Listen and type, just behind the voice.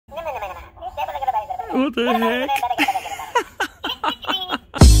What the heck?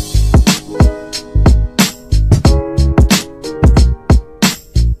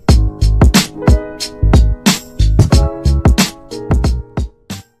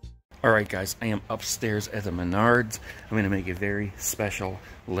 Alright guys, I am upstairs at the Menards. I'm going to make a very special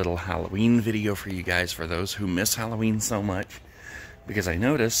little Halloween video for you guys, for those who miss Halloween so much. Because I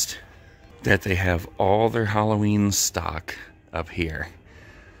noticed that they have all their Halloween stock up here.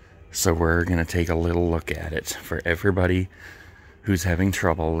 So we're going to take a little look at it for everybody who's having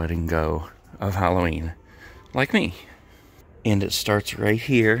trouble letting go of Halloween, like me. And it starts right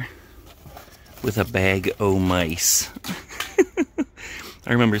here with a bag o' mice.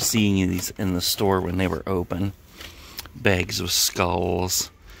 I remember seeing these in the store when they were open. Bags of skulls.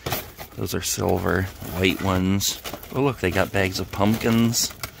 Those are silver, white ones. Oh look, they got bags of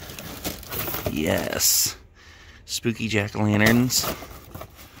pumpkins. Yes. Spooky jack-o'-lanterns.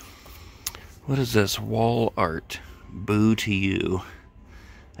 What is this? Wall art. Boo to you.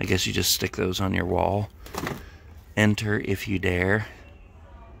 I guess you just stick those on your wall. Enter if you dare.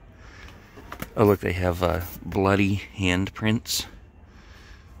 Oh look, they have bloody handprints.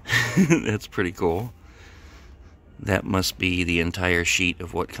 That's pretty cool. That must be the entire sheet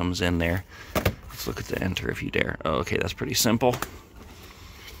of what comes in there. Let's look at the enter if you dare. Oh, okay, that's pretty simple.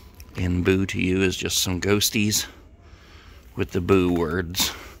 And boo to you is just some ghosties with the boo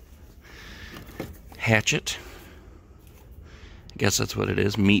words. Hatchet. I guess that's what it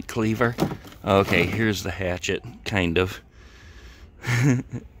is. Meat cleaver. Okay, here's the hatchet, kind of.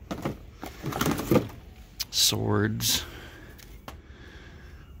 Swords.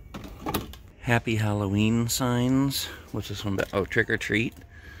 Happy Halloween signs. What's this one about? Oh, trick or treat.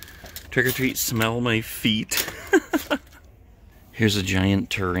 Trick or treat, smell my feet. Here's a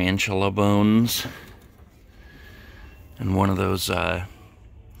giant tarantula bones. And one of those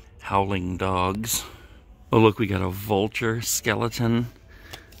howling dogs. Oh look, we got a vulture skeleton.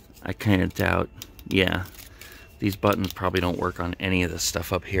 I kind of doubt, yeah, these buttons probably don't work on any of this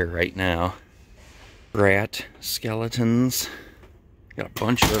stuff up here right now. Rat skeletons. Got a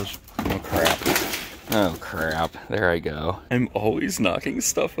bunch of those. Oh crap. Oh crap. There I go. I'm always knocking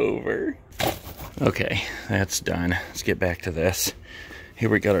stuff over. Okay, that's done. Let's get back to this. Here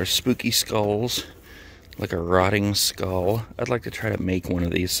we got our spooky skulls. Like a rotting skull. I'd like to try to make one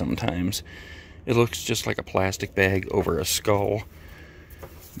of these sometimes. It looks just like a plastic bag over a skull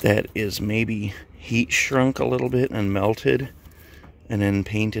that is maybe heat shrunk a little bit and melted and then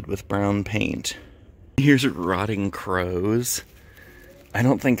painted with brown paint. Here's rotting crows. I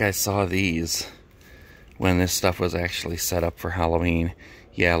don't think I saw these when this stuff was actually set up for Halloween.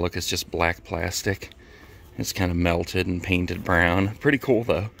 Yeah, look, it's just black plastic. It's kind of melted and painted brown. Pretty cool,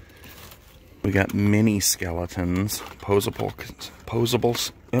 though. We got mini skeletons. Posable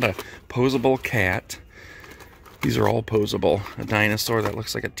cat. These are all posable. A dinosaur that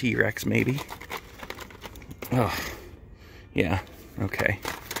looks like a T-Rex, maybe. Oh, yeah, okay.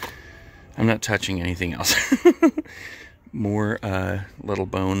 I'm not touching anything else. More little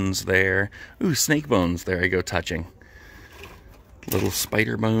bones there. Ooh, snake bones. There I go touching. Little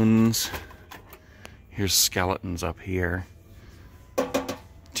spider bones. Here's skeletons up here.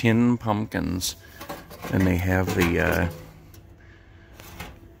 Tin pumpkins. And they have the,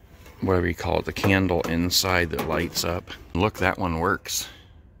 whatever you call it, the candle inside that lights up. Look, that one works.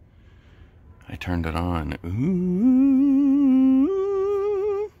 I turned it on. Ooh.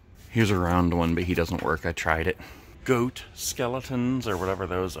 Here's a round one, but he doesn't work. I tried it. Goat skeletons, or whatever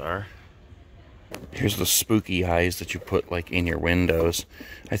those are. Here's the spooky eyes that you put like in your windows.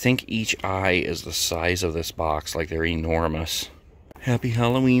 I think each eye is the size of this box, like they're enormous. Happy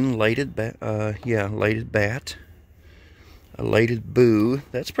Halloween, lighted bat. Lighted bat. A lighted boo.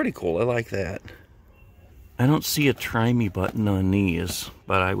 That's pretty cool. I like that. I don't see a try me button on these,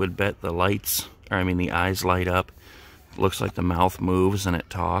 but I would bet the lights, or I mean the eyes light up. It looks like the mouth moves and it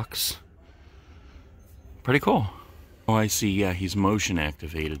talks. Pretty cool. Oh, I see, yeah, he's motion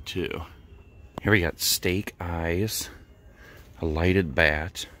activated too. Here we got steak eyes, a lighted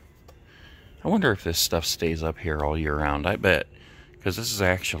bat. I wonder if this stuff stays up here all year round. I bet, because this is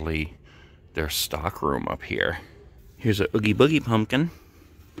actually their stock room up here. Here's a Oogie Boogie pumpkin.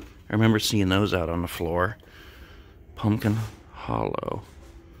 I remember seeing those out on the floor. Pumpkin hollow.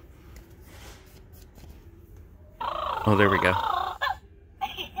 Oh, there we go.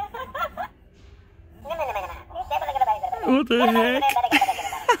 What the heck?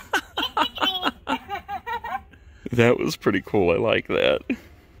 That was pretty cool. I like that.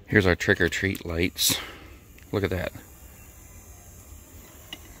 Here's our trick-or-treat lights. Look at that.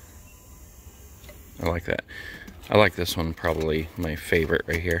 I like that. I like this one, probably my favorite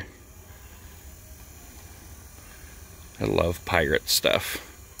right here. I love pirate stuff.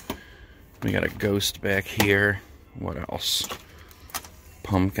 We got a ghost back here. What else?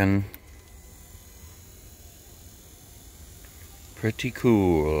 Pumpkin. Pretty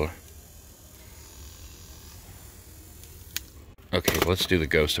cool. Okay, let's do the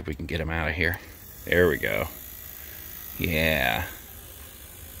ghost if we can get him out of here. There we go. Yeah.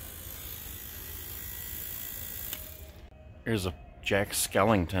 Here's a Jack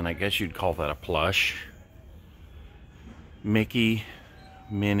Skellington. I guess you'd call that a plush. Mickey,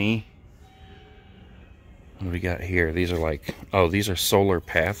 Minnie. What do we got here? These are like, oh, these are solar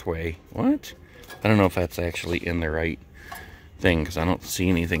pathway. What? I don't know if that's actually in the right thing, because I don't see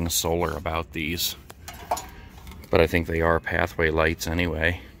anything solar about these. But I think they are pathway lights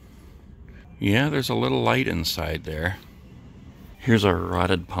anyway. Yeah, there's a little light inside there. Here's our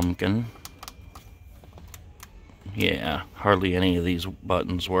rotted pumpkin. Yeah, hardly any of these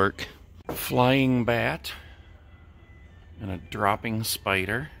buttons work. Flying bat. And a dropping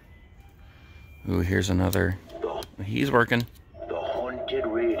spider. Ooh, here's another. He's working. The haunted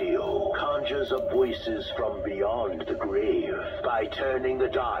radio conjures up voices from beyond the grave. By turning the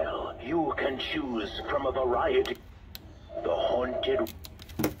dial, you can choose from a variety. The haunted...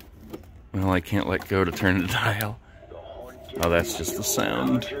 Well, I can't let go to turn the dial. Oh, that's just the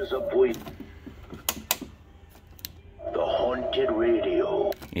sound. The haunted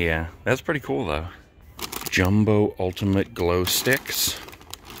radio. Yeah, that's pretty cool though. Jumbo Ultimate Glow Sticks.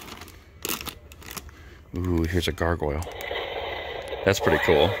 Ooh, here's a gargoyle. That's pretty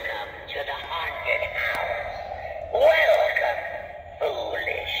cool. Welcome to the haunted house. Welcome,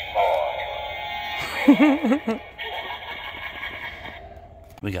 foolish mortal.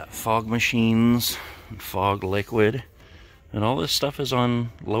 We got fog machines, and fog liquid, and all this stuff is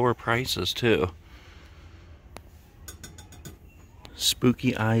on lower prices too.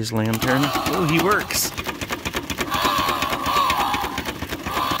 Spooky Eyes lantern. Oh, he works.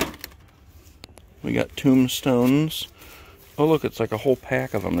 We got tombstones. Oh, look, it's like a whole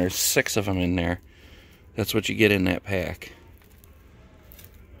pack of them. There's 6 of them in there. That's what you get in that pack.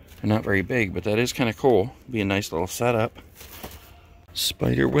 They're not very big, but that is kind of cool. Be a nice little setup.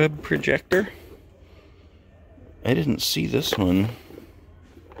 Spiderweb projector. I didn't see this one.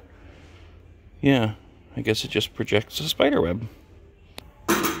 Yeah, I guess it just projects a spiderweb.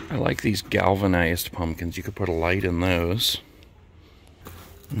 I like these galvanized pumpkins. You could put a light in those.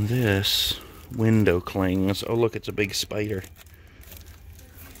 And this window clings. Oh, look, it's a big spider.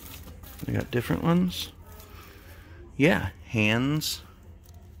 We got different ones. Yeah, hands.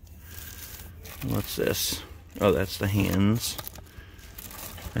 What's this? Oh, that's the hands.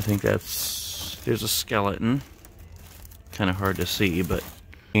 I think that's... There's a skeleton. Kind of hard to see, but...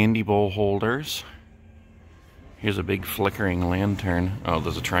 Candy bowl holders. Here's a big flickering lantern. Oh,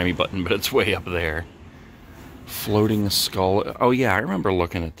 there's a try me button, but it's way up there. Floating skull. Oh yeah, I remember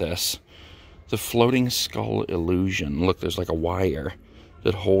looking at this. The floating skull illusion. Look, there's like a wire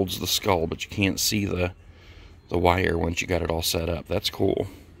that holds the skull, but you can't see the wire once you got it all set up. That's cool.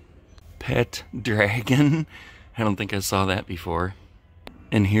 Pet dragon. I don't think I saw that before.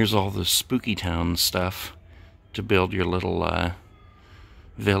 And here's all the Spooky Town stuff to build your little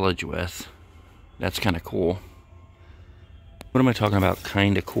village with. That's kind of cool. What am I talking about?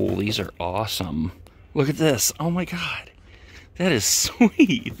 Kind of cool. These are awesome. Look at this. Oh my god. That is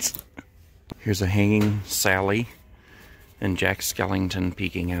sweet. Here's a hanging Sally and Jack Skellington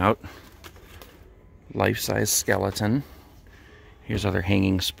peeking out. Life-size skeleton. Here's other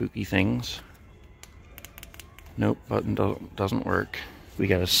hanging spooky things. Nope, button doesn't work. We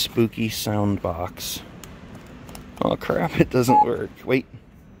got a spooky sound box. Oh crap, it doesn't work. Wait.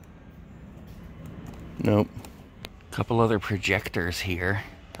 Nope. Couple other projectors here.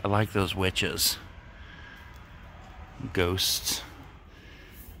 I like those witches. Ghosts.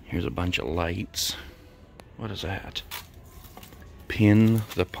 Here's a bunch of lights. What is that? Pin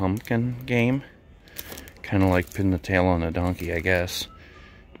the pumpkin game. Kind of like pin the tail on a donkey, I guess.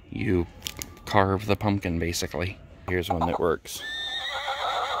 You carve the pumpkin, basically. Here's one that works.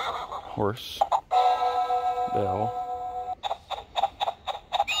 Horse. Bell.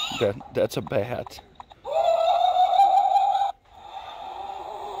 That's a bat.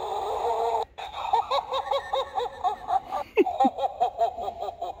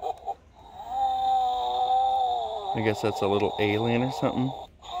 I guess that's a little alien or something.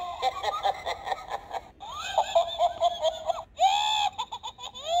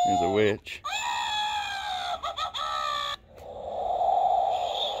 There's a witch.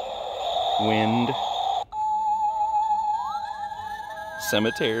 Wind.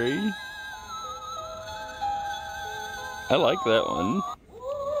 Cemetery. I like that one.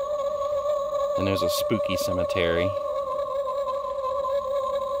 And there's a spooky cemetery.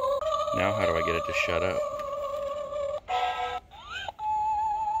 Now how do I get it to shut up?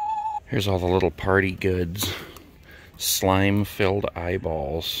 Here's all the little party goods. Slime-filled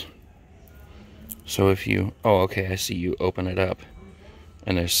eyeballs. So if you... Oh, okay, I see you open it up.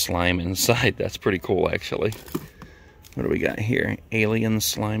 And there's slime inside. That's pretty cool, actually. What do we got here? Alien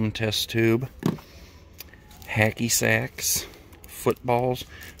slime test tube. Hacky sacks. Footballs.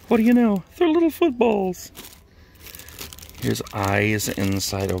 What do you know? They're little footballs. Here's eyes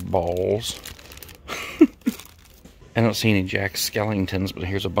inside of balls. I don't see any Jack Skellingtons, but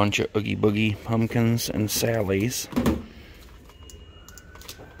here's a bunch of Oogie Boogie pumpkins and Sallies.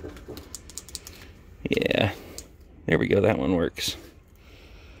 Yeah, there we go, that one works.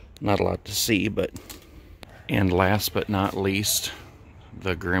 Not a lot to see, but... And last but not least,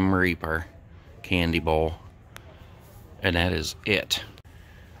 the Grim Reaper candy bowl. And that is it.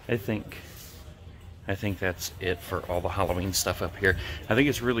 I think that's it for all the Halloween stuff up here. I think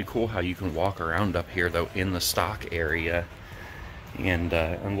it's really cool how you can walk around up here, though, in the stock area, and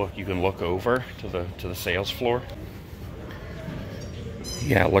look. You can look over to the sales floor.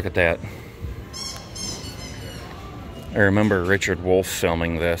 Yeah, look at that. I remember Richard Wolf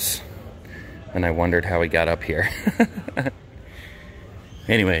filming this, and I wondered how he got up here.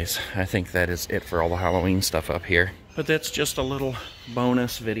 Anyways, I think that is it for all the Halloween stuff up here. But that's just a little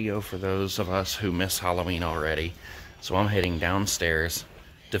bonus video for those of us who miss Halloween already. So I'm heading downstairs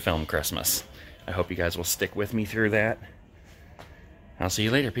to film Christmas. I hope you guys will stick with me through that. I'll see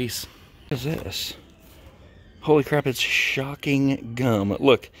you later. Peace. What is this? Holy crap, it's shocking gum.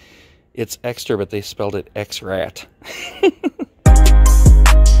 Look, it's extra, but they spelled it X-Rat.